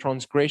from the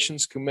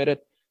transgressions committed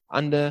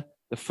under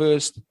the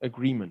first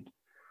agreement.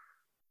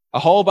 A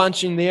whole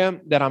bunch in there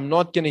that I'm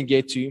not going to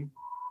get to,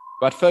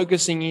 but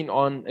focusing in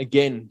on,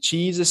 again,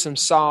 Jesus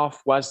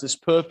Himself was this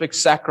perfect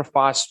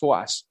sacrifice for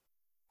us.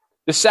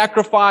 The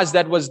sacrifice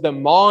that was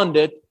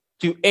demanded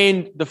to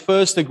end the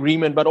first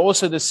agreement, but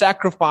also the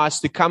sacrifice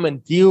to come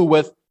and deal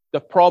with the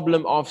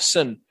problem of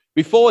sin.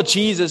 Before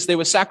Jesus, there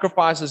were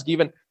sacrifices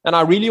given, and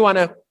I really want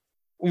to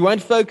we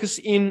won't focus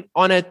in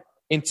on it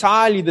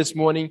entirely this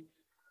morning,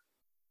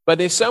 but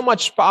there's so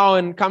much power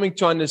in coming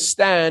to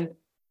understand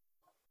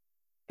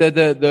that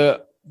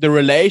the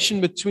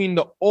relation between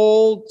the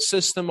old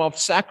system of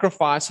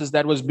sacrifices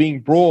that was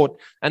being brought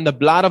and the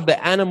blood of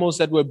the animals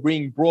that were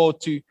being brought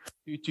to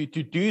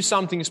do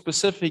something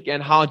specific,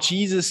 and how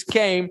Jesus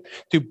came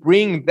to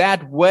bring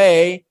that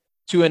way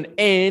to an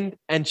end,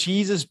 and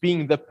Jesus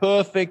being the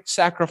perfect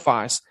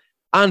sacrifice,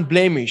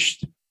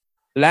 unblemished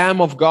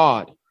Lamb of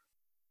God.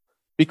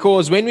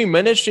 Because when we're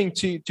ministering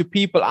to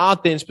people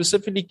out there, and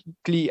specifically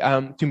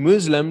to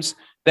Muslims,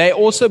 they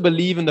also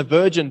believe in the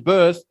virgin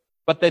birth,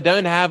 but they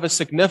don't have a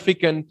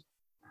significant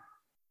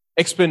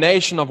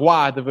explanation of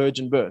why the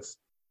virgin birth.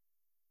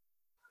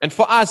 And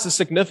for us, the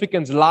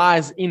significance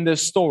lies in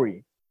this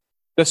story.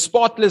 The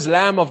spotless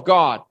Lamb of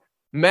God,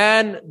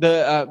 man,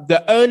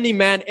 the only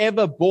man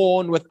ever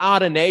born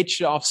without a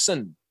nature of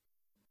sin,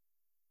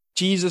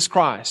 Jesus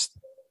Christ,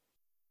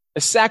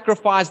 a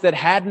sacrifice that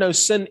had no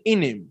sin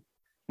in him,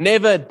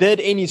 never did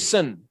any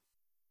sin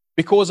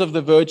because of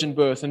the virgin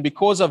birth. And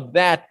because of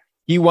that,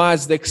 he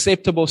was the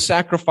acceptable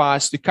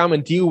sacrifice to come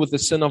and deal with the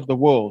sin of the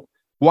world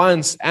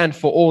once and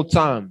for all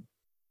time.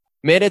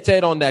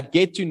 Meditate on that.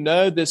 Get to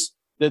know this,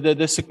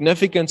 the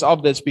significance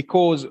of this,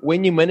 because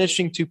when you're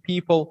ministering to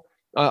people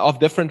of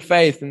different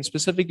faith, and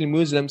specifically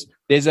Muslims,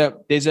 there's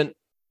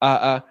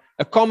a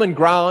common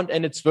ground,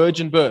 and it's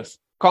virgin birth.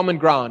 Common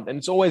ground. And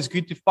it's always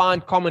good to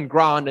find common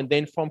ground, and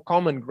then from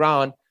common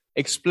ground,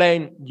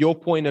 explain your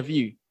point of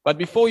view. But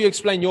before you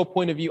explain your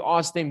point of view,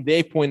 ask them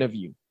their point of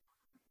view.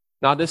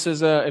 Now, this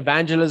is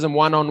evangelism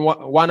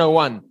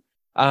 101.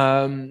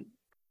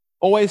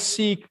 Always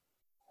seek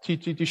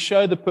to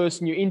show the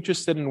person you're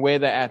interested in where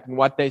they're at and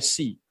what they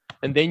see.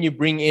 And then you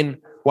bring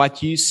in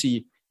what you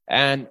see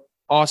and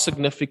our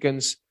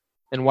significance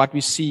and what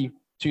we see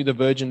to the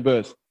virgin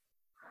birth.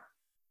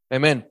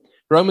 Amen.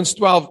 Romans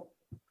 12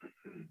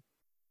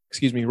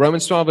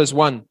 verse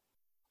 1.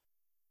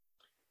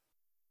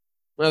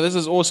 Now, this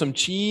is awesome.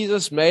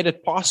 Jesus made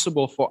it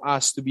possible for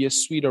us to be a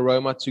sweet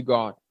aroma to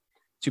God,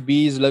 to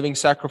be his living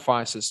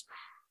sacrifices.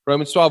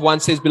 Romans 12:1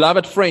 says,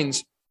 "Beloved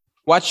friends,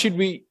 what should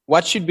be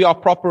our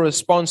proper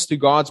response to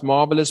God's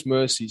marvelous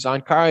mercies? I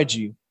encourage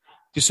you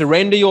to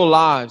surrender your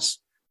lives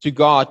to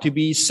God, to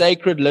be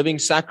sacred living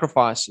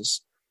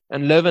sacrifices,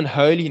 and live in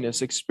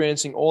holiness,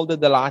 experiencing all the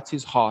delights of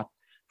his heart,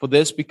 for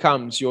this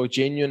becomes your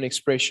genuine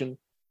expression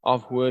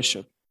of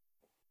worship."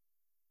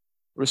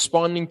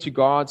 Responding to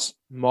God's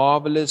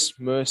marvelous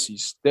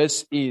mercies.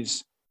 This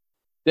is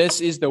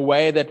the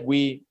way that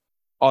we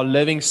are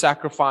living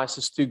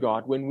sacrifices to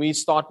God. When we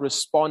start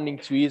responding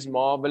to his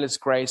marvelous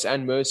grace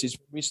and mercies,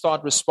 we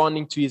start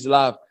responding to his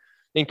love.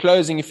 In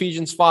closing,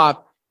 Ephesians 5,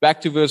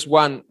 back to verse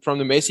 1 from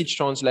the Message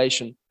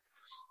translation,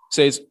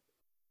 says,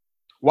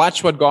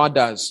 "Watch what God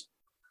does,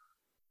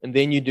 and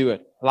then you do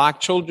it. Like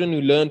children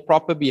who learn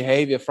proper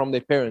behavior from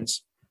their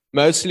parents,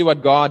 mostly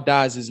what God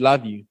does is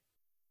love you.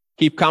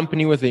 Keep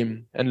company with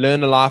him and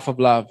learn a life of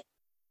love.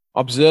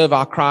 Observe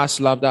how Christ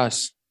loved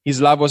us. His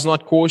love was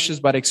not cautious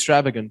but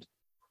extravagant.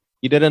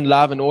 He didn't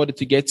love in order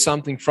to get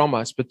something from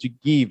us, but to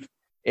give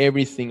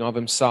everything of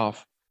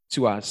himself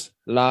to us.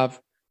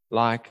 Love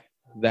like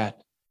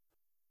that."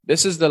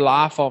 This is the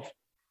life of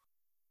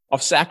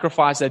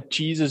sacrifice that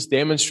Jesus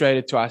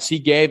demonstrated to us. He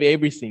gave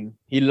everything.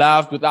 He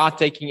loved without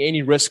taking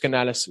any risk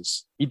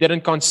analysis. He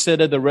didn't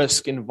consider the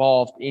risk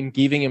involved in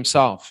giving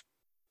himself.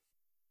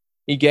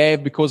 He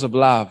gave because of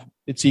love.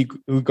 It's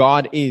who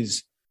God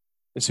is.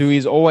 It's who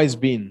he's always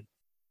been.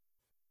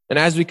 And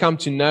as we come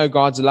to know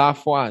God's love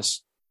for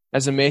us,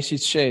 as the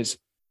Message says,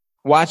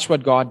 watch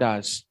what God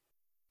does.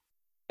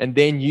 And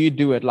then you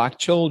do it like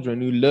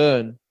children who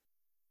learn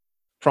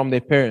from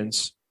their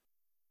parents.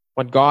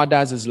 What God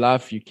does is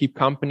love you. Keep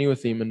company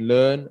with him and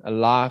learn a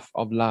life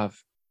of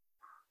love.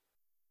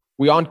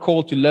 We aren't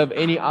called to live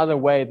any other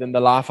way than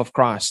the life of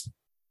Christ.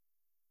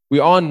 We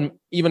aren't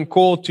even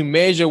called to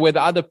measure whether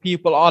other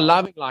people are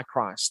loving like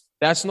Christ.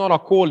 That's not our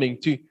calling,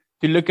 to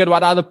look at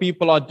what other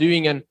people are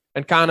doing and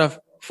kind of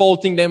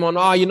faulting them on,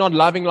 you're not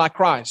loving like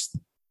Christ.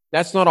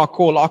 That's not our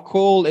call. Our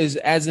call is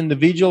as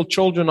individual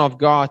children of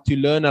God to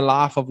learn a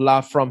life of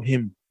love from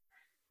him.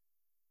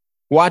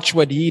 Watch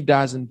what he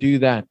does and do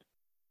that.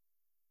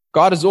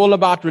 God is all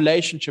about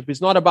relationship.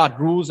 It's not about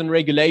rules and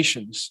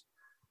regulations.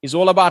 He's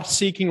all about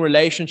seeking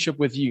relationship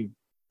with you.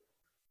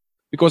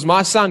 Because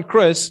my son,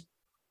 Chris,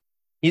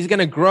 he's going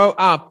to grow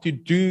up to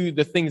do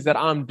the things that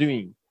I'm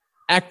doing,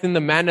 act in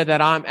the manner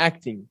that I'm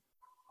acting.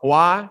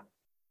 Why?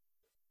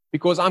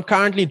 Because I'm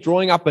currently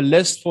drawing up a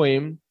list for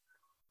him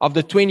of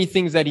the 20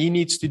 things that he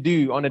needs to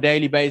do on a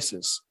daily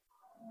basis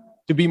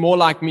to be more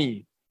like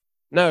me.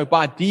 No,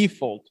 by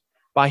default,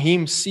 by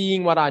him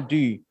seeing what I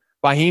do,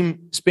 by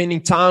him spending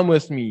time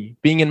with me,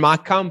 being in my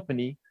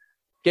company,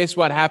 guess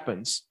what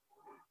happens?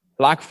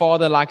 Like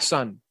father, like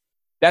son.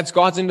 That's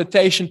God's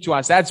invitation to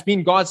us. That's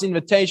been God's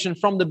invitation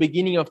from the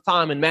beginning of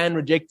time, and man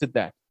rejected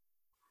that.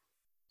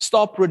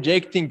 Stop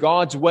rejecting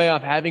God's way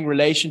of having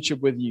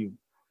relationship with you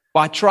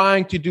by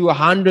trying to do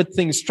 100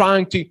 things,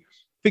 trying to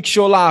fix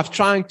your life,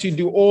 trying to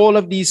do all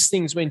of these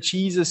things when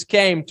Jesus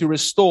came to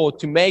restore,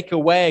 to make a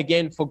way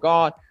again for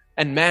God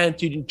and man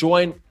to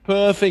join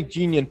perfect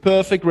union,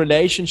 perfect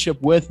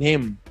relationship with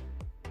Him.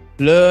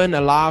 Learn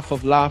a life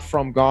of love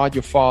from God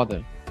your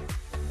Father.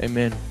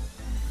 Amen.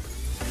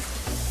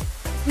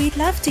 We'd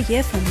love to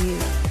hear from you.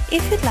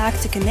 If you'd like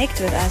to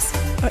connect with us,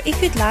 or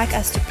if you'd like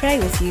us to pray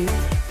with you,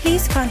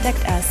 please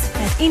contact us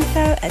at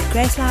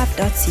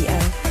info@gracelife.co.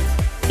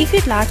 If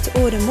you'd like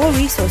to order more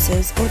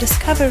resources or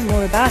discover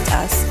more about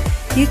us,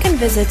 you can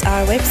visit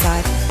our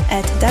website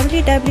at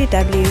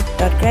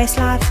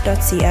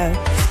www.gracelife.co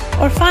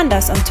or find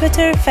us on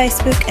Twitter,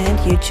 Facebook, and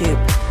YouTube.